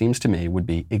deaths, it seems to me, would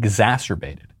be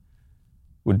exacerbated,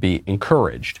 would be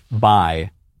encouraged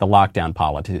by the lockdown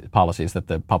policies that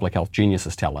the public health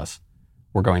geniuses tell us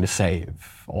we're going to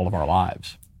save all of our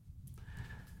lives.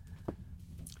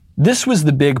 This was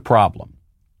the big problem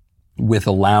with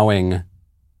allowing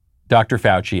Dr.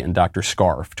 Fauci and Dr.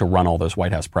 Scarf to run all those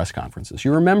White House press conferences.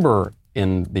 You remember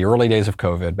in the early days of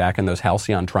COVID, back in those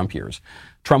halcyon Trump years,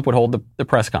 Trump would hold the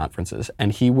press conferences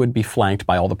and he would be flanked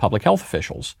by all the public health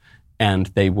officials. And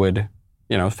they would,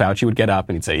 Fauci would get up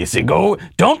and he'd say, go,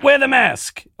 don't wear the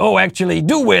mask. Oh, actually,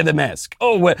 do wear the mask.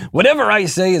 Oh, whatever I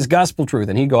say is gospel truth.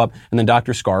 And he'd go up and then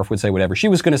Dr. Scarf would say whatever she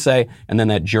was going to say. And then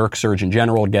that jerk Surgeon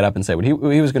General would get up and say what he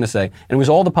was going to say. And it was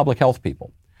all the public health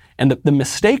people. And the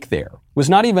mistake there was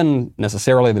not even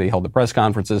necessarily that he held the press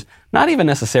conferences, not even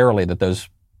necessarily that those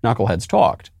knuckleheads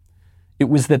talked. It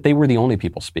was that they were the only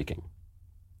people speaking.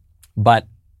 But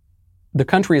the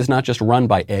country is not just run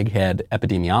by egghead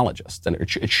epidemiologists, and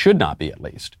it should not be, at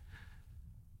least.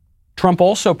 Trump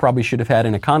also probably should have had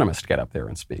an economist get up there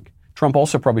and speak. Trump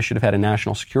also probably should have had a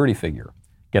national security figure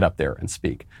get up there and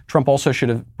speak. Trump also should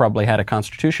have probably had a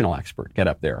constitutional expert get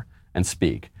up there and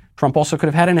speak. Trump also could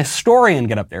have had an historian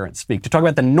get up there and speak to talk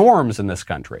about the norms in this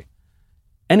country.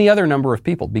 Any other number of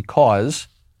people, because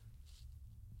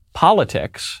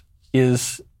politics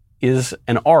is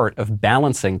an art of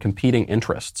balancing competing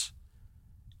interests.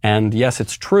 And yes,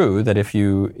 it's true that if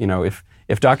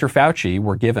Dr. Fauci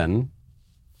were given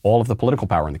all of the political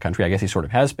power in the country, I guess he sort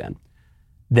of has been,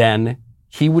 then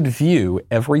he would view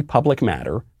every public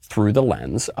matter through the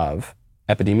lens of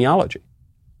epidemiology,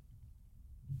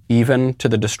 even to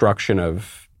the destruction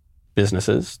of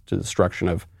businesses, to the destruction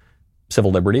of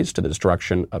civil liberties, to the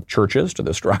destruction of churches, to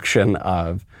the destruction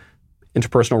of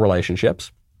interpersonal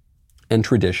relationships and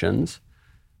traditions,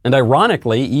 and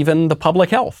ironically, even the public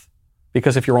health.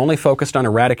 Because if you're only focused on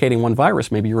eradicating one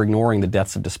virus, maybe you're ignoring the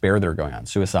deaths of despair that are going on,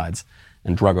 suicides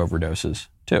and drug overdoses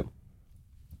too.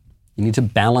 You need to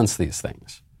balance these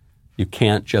things. You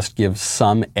can't just give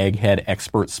some egghead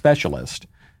expert specialist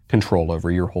control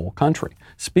over your whole country.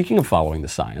 Speaking of following the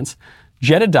science,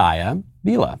 Jedediah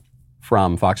Bila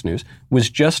from Fox News was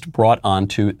just brought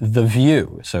onto The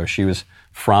View. So she was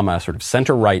from a sort of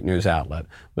center-right news outlet,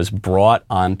 was brought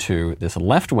onto this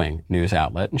left-wing news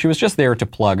outlet, and she was just there to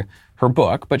plug her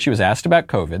book, but she was asked about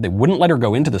COVID. They wouldn't let her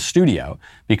go into the studio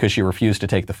because she refused to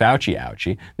take the Fauci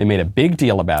ouchie. They made a big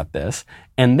deal about this,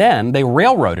 and then they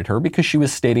railroaded her because she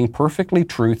was stating perfectly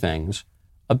true things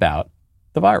about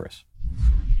the virus.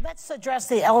 Let's address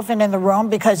the elephant in the room,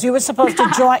 because you were supposed to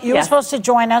join. You were supposed to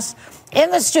join us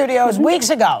in the studios weeks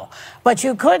ago, but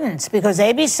you couldn't because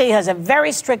ABC has a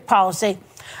very strict policy.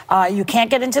 You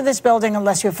can't get into this building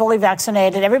unless you're fully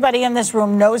vaccinated. Everybody in this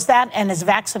room knows that and is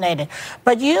vaccinated.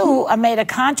 But you made a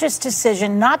conscious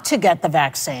decision not to get the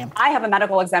vaccine. I have a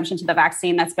medical exemption to the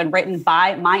vaccine that's been written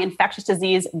by my infectious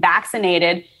disease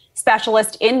vaccinated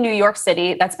specialist in New York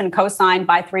City that's been co-signed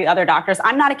by 3 other doctors.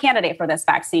 I'm not a candidate for this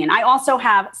vaccine. I also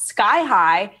have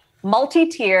sky-high,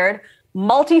 multi-tiered,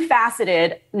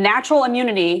 multifaceted natural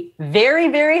immunity, very,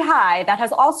 very high, that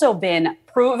has also been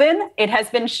proven, it has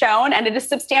been shown, and it is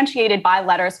substantiated by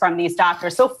letters from these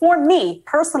doctors. So for me,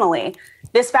 personally,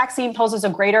 this vaccine poses a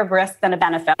greater risk than a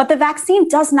benefit. But the vaccine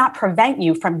does not prevent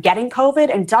you from getting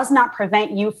COVID and does not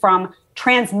prevent you from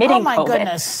transmitting COVID. Oh, my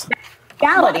goodness.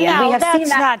 Reality, well, and we have that's seen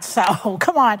that. Not so.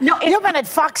 Come on. No, you've been at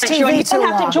Fox TV too long.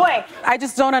 Have to enjoy. I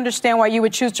just don't understand why you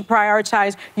would choose to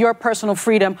prioritize your personal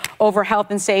freedom over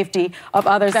health and safety of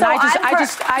others. And I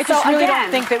just really don't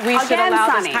think that we should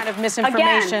allow this kind of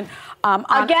misinformation on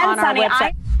our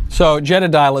website. So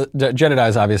Jedediah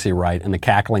is obviously right, and the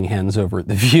cackling hens over at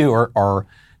The View are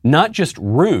not just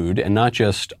rude and not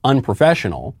just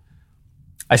unprofessional.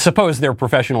 I suppose their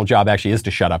professional job actually is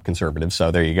to shut up conservatives,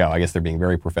 so there you go. I guess they're being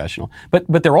very professional.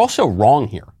 But they're also wrong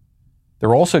here.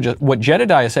 They're also just, what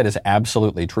Jedediah said is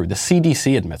absolutely true. The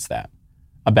CDC admits that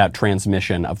about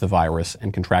transmission of the virus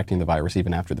and contracting the virus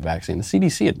even after the vaccine. The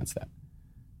CDC admits that.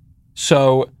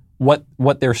 So what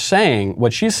they're saying,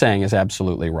 what she's saying is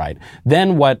absolutely right.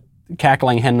 Then what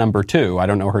cackling hen number 2, I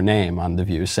don't know her name on The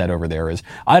View, said over there is,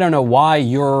 I don't know why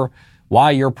you're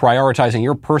prioritizing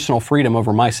your personal freedom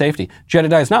over my safety.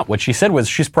 Jedediah is not. What she said was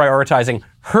she's prioritizing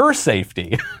her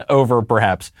safety over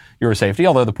perhaps your safety,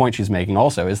 although the point she's making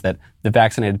also is that the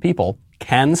vaccinated people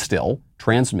can still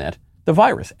transmit the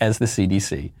virus, as the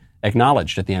CDC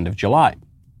acknowledged at the end of July,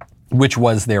 which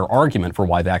was their argument for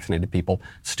why vaccinated people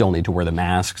still need to wear the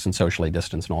masks and socially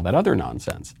distance and all that other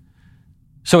nonsense.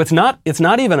 So it's not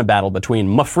even a battle between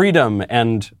my freedom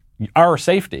and our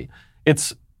safety.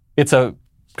 It's a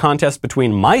contest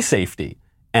between my safety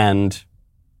and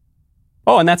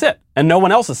that's it. And no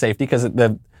one else's safety, because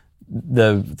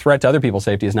the threat to other people's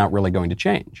safety is not really going to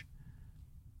change.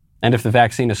 And if the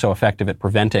vaccine is so effective at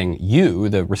preventing you,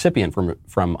 the recipient,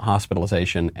 from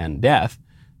hospitalization and death,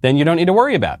 then you don't need to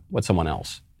worry about what someone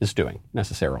else is doing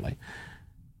necessarily.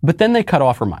 But then they cut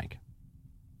off her mic.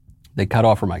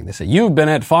 They say, you've been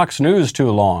at Fox News too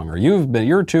long, or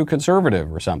you're too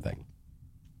conservative or something.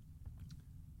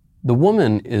 The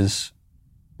woman is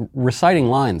reciting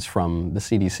lines from the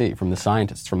CDC, from the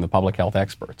scientists, from the public health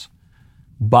experts.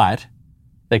 But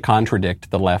they contradict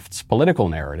the left's political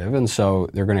narrative, and so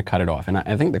they're going to cut it off. And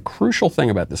I think the crucial thing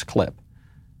about this clip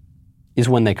is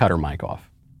when they cut her mic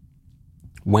off.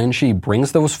 When she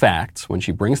brings those facts, when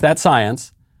she brings that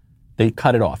science, they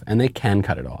cut it off, and they can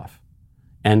cut it off.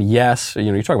 And yes,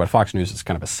 you talk about Fox News as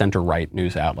kind of a center-right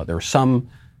news outlet. There are some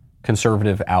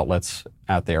conservative outlets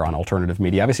out there on alternative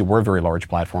media. Obviously, we're a very large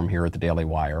platform here at the Daily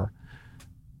Wire.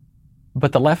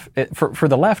 But the left, for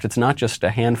the left, it's not just a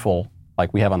handful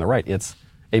like we have on the right. It's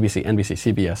ABC,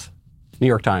 NBC, CBS, New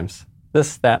York Times,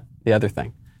 this, that, the other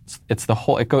thing. It's the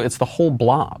whole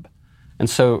blob. And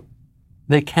so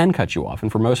they can cut you off.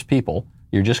 And for most people,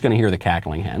 you're just going to hear the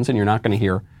cackling hens, and you're not going to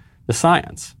hear the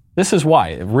science. This is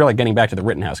why, really getting back to the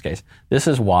Rittenhouse case, this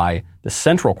is why the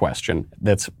central question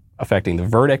that's affecting the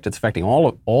verdict, it's affecting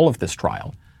all of this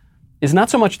trial, is not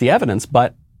so much the evidence,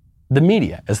 but the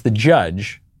media as the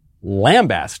judge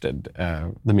lambasted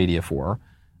the media for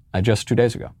just 2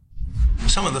 days ago.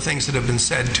 Some of the things that have been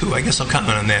said, too, I guess I'll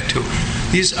comment on that, too.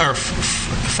 These are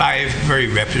 5 very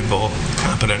reputable,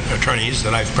 competent attorneys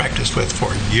that I've practiced with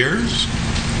for years.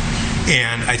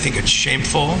 And I think it's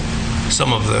shameful,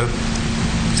 some of the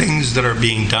things that are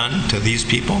being done to these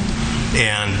people.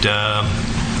 And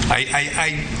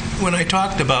when I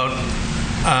talked about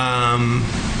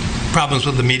problems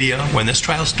with the media when this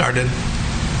trial started,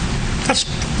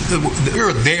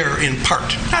 they're there in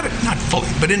part, not fully,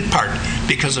 but in part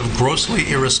because of grossly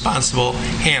irresponsible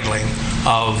handling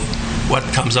of what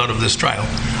comes out of this trial.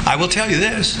 I will tell you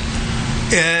this.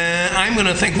 I'm going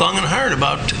to think long and hard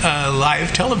about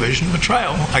live television of a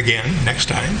trial again next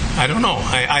time. I don't know.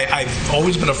 I've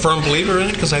always been a firm believer in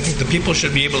it because I think the people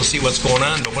should be able to see what's going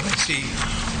on. But when I see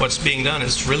what's being done,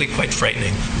 it's really quite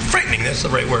frightening. Frightening, that's the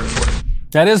right word for it.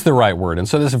 That is the right word. And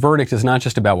so this verdict is not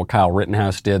just about what Kyle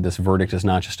Rittenhouse did. This verdict is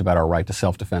not just about our right to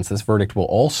self-defense. This verdict will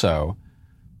also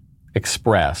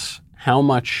express how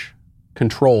much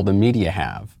control the media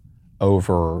have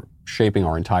over shaping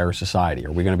our entire society.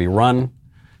 Are we going to be run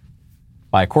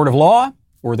by a court of law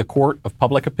or the court of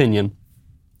public opinion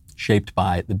shaped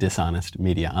by the dishonest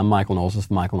media? I'm Michael Knowles. This is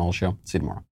The Michael Knowles Show. See you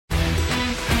tomorrow.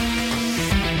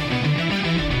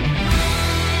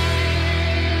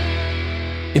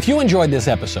 If you enjoyed this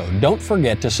episode, don't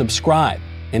forget to subscribe.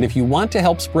 And if you want to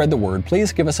help spread the word,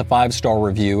 please give us a 5-star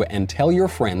review and tell your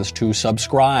friends to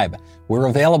subscribe. We're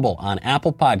available on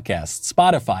Apple Podcasts,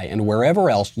 Spotify, and wherever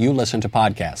else you listen to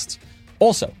podcasts.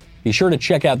 Also, be sure to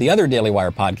check out the other Daily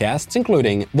Wire podcasts,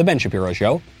 including The Ben Shapiro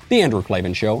Show, The Andrew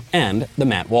Klavan Show, and The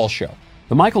Matt Walsh Show.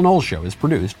 The Michael Knowles Show is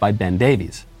produced by Ben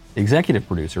Davies. Executive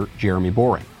producer, Jeremy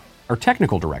Boring. Our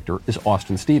technical director is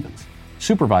Austin Stevens.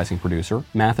 Supervising producer,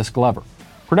 Mathis Glover.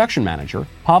 Production manager,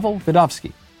 Pavel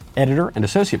Vidovsky. Editor and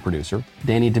associate producer,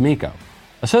 Danny D'Amico.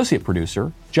 Associate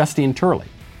producer, Justine Turley.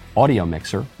 Audio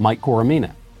mixer, Mike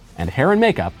Coromina. And hair and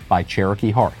makeup by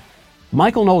Cherokee Hart. The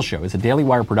Michael Knowles Show is a Daily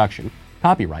Wire production.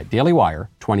 Copyright Daily Wire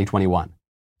 2021.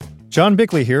 John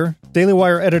Bickley here, Daily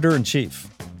Wire Editor-in-Chief.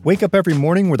 Wake up every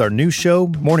morning with our new show,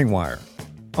 Morning Wire.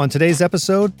 On today's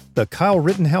episode, the Kyle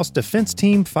Rittenhouse defense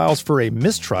team files for a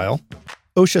mistrial,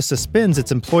 OSHA suspends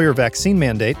its employer vaccine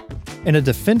mandate, and a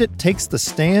defendant takes the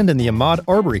stand in the Ahmaud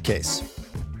Arbery case.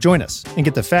 Join us and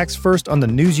get the facts first on the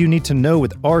news you need to know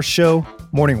with our show,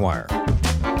 Morning Wire.